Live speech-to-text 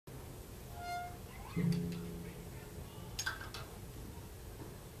Ready?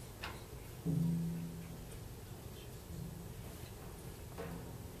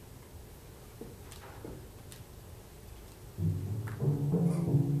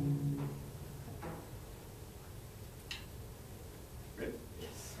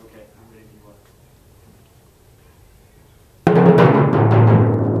 Yes. Okay, I'm ready when you are.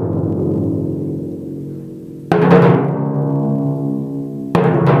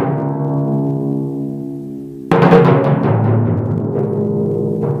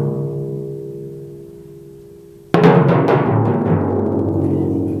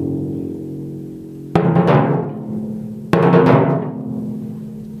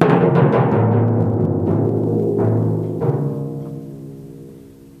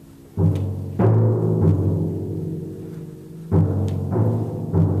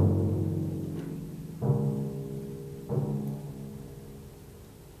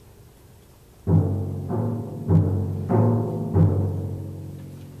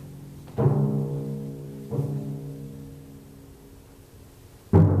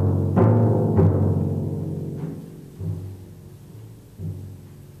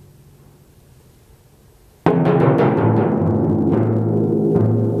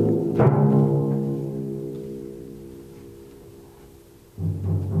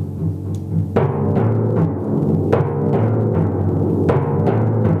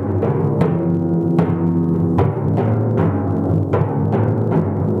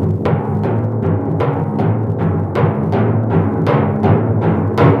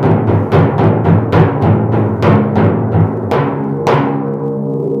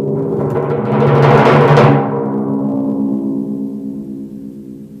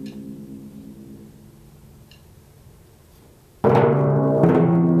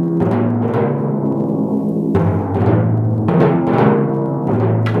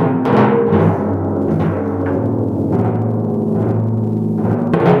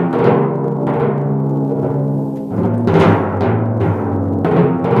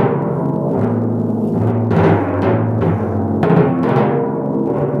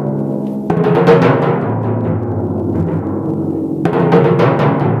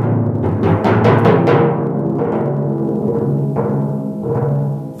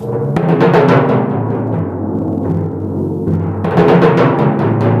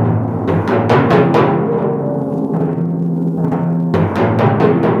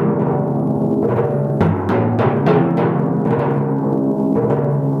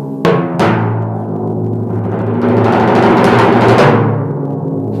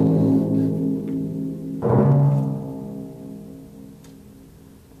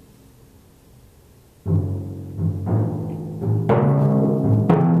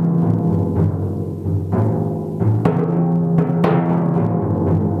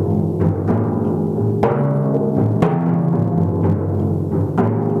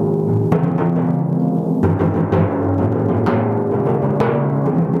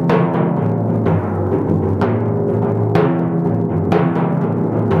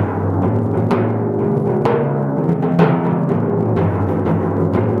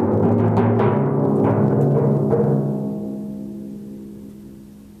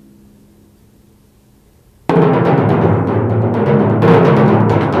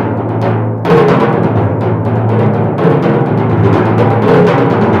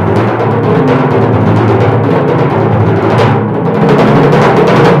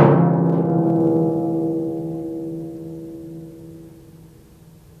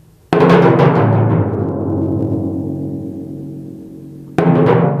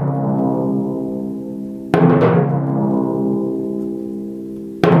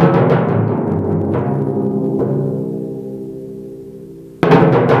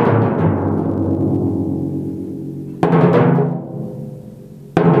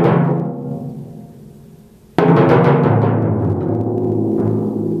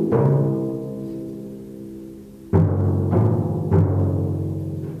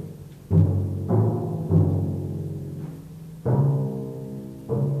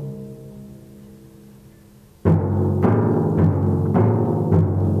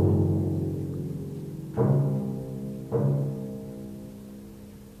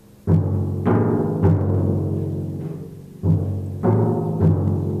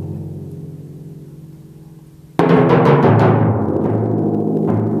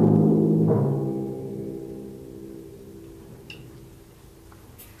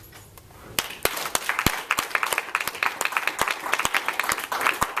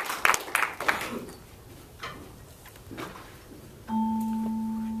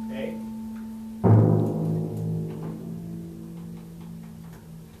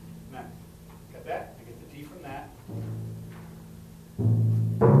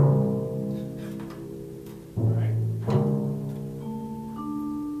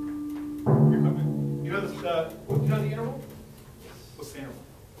 What's the interval?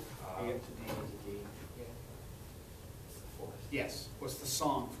 To D to D. Yeah. It's the fourth. Yes. What's the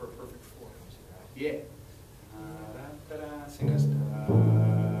song for a perfect fourth? Yeah. Da, da, da, sing us.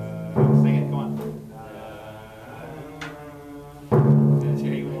 Sing it. Come on. See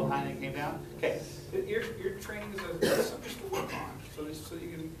how you went a little high and it came down? Okay. Ear training is something to work on, so you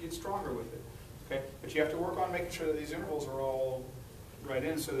can get stronger with it. Okay. But you have to work on making sure that these intervals are all right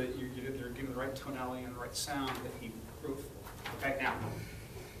in, so that they're giving the right tonality and the right sound that he wrote for. Okay. Now,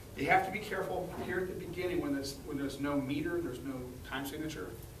 you have to be careful here at the beginning when there's no meter, there's no time signature.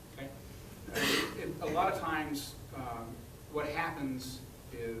 Okay. A lot of times, what happens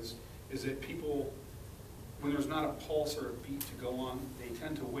is that people, when there's not a pulse or a beat to go on, they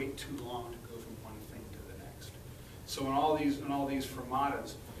tend to wait too long to go from one thing to the next. So in all these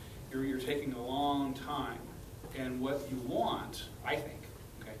fermatas, you're taking a long time, and what you want, I think,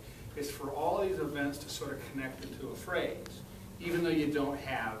 okay, is for all these events to sort of connect into a phrase, even though you don't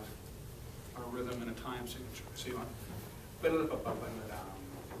have a rhythm and a time signature. So you want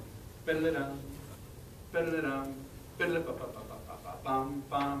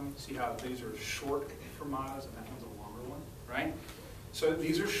see how these are short fermatas and that one's a longer one, right? So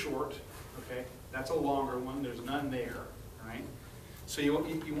these are short, okay? That's a longer one. There's none there, right? So you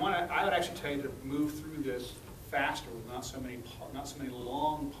want to. I would actually tell you to move through this faster with not so many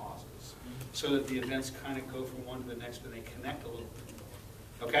long pauses, so that the events kind of go from one to the next and they connect a little bit.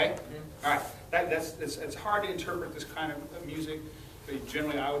 Okay? All right. It's hard to interpret this kind of music, but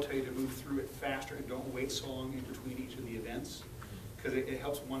generally I would tell you to move through it faster and don't wait so long in between each of the events, because it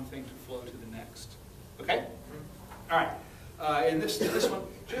helps one thing to flow to the next. Okay? All right. In this one,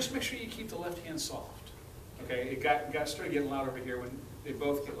 just make sure you keep the left hand soft. Okay? It started getting loud over here when they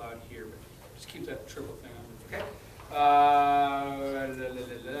both get loud here, but just keep that triple thing on. Okay?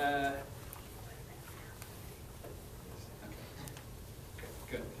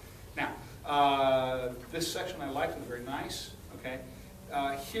 Good. Now, this section I liked, was very nice. Okay.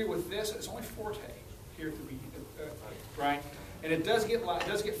 Here with this, it's only forte. Here at the beginning, right? And it does get loud, it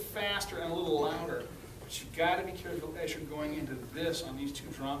does get faster and a little louder. But you've got to be careful as you're going into this on these two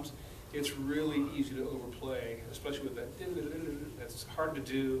drums. It's really easy to overplay, especially with that. That's hard to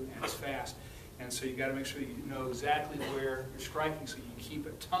do and it's fast. And so you got to make sure you know exactly where you're striking, so you keep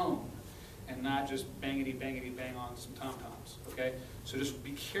a tone and not just bangity bang on some tom-toms. Okay? So just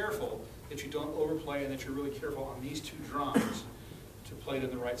be careful that you don't overplay and that you're really careful on these two drums to play it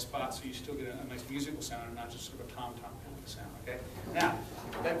in the right spot, so you still get a nice musical sound and not just sort of a tom-tom kind of sound. Okay? Now,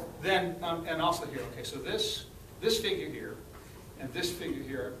 and also here. Okay, so this figure here and this figure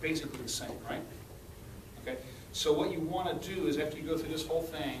here are basically the same, right? Okay. So what you want to do is after you go through this whole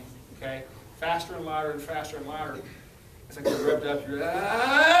thing, okay, faster and louder and faster and louder. It's like you're revved up. You're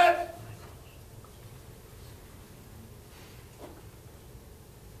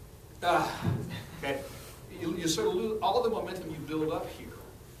okay. You sort of lose all the momentum you build up here.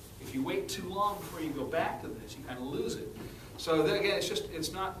 If you wait too long before you go back to this, you kind of lose it. So then again,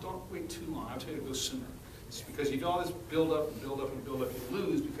 don't wait too long. I would tell you to go sooner. It's because you do all this build up and build up and build up, you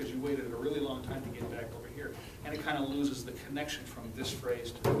lose because you waited a really long time to get back over here. And it kind of loses the connection from this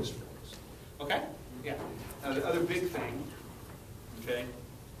phrase to this phrase. Okay? Yeah. Now the other big thing, okay?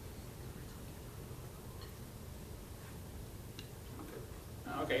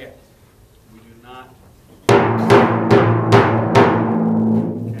 Okay, yeah. We do not.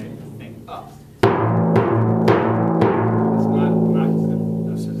 Okay, think up. It's not,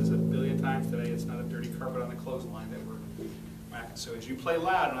 I've said this a billion times today, it's not a dirty carpet on the clothesline that we're whacking. So as you play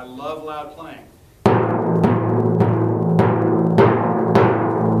loud, and I love loud playing, see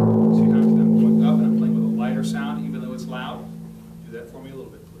how I'm going up and I'm playing with a lighter sound, even though it's loud? Do that for me a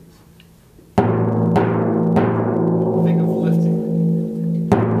little bit, please. Think of lifting.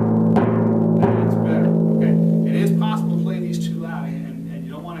 That's better. Okay. It is possible to play these too loud, and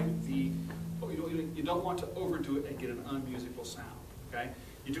you don't want to overdo it and get an unmusical sound. Okay.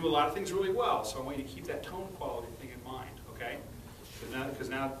 You do a lot of things really well, so I want you to keep that tone quality thing in mind. Okay. Because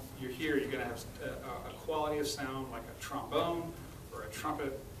now you're here, you're going to have a quality of sound like a trombone or a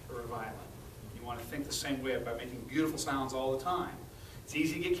trumpet or a violin. You want to think the same way about making beautiful sounds all the time. It's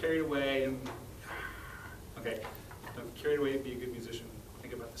easy to get carried away and okay. Don't get carried away and be a good musician.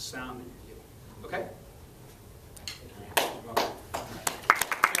 Think about the sound that you're getting. Okay?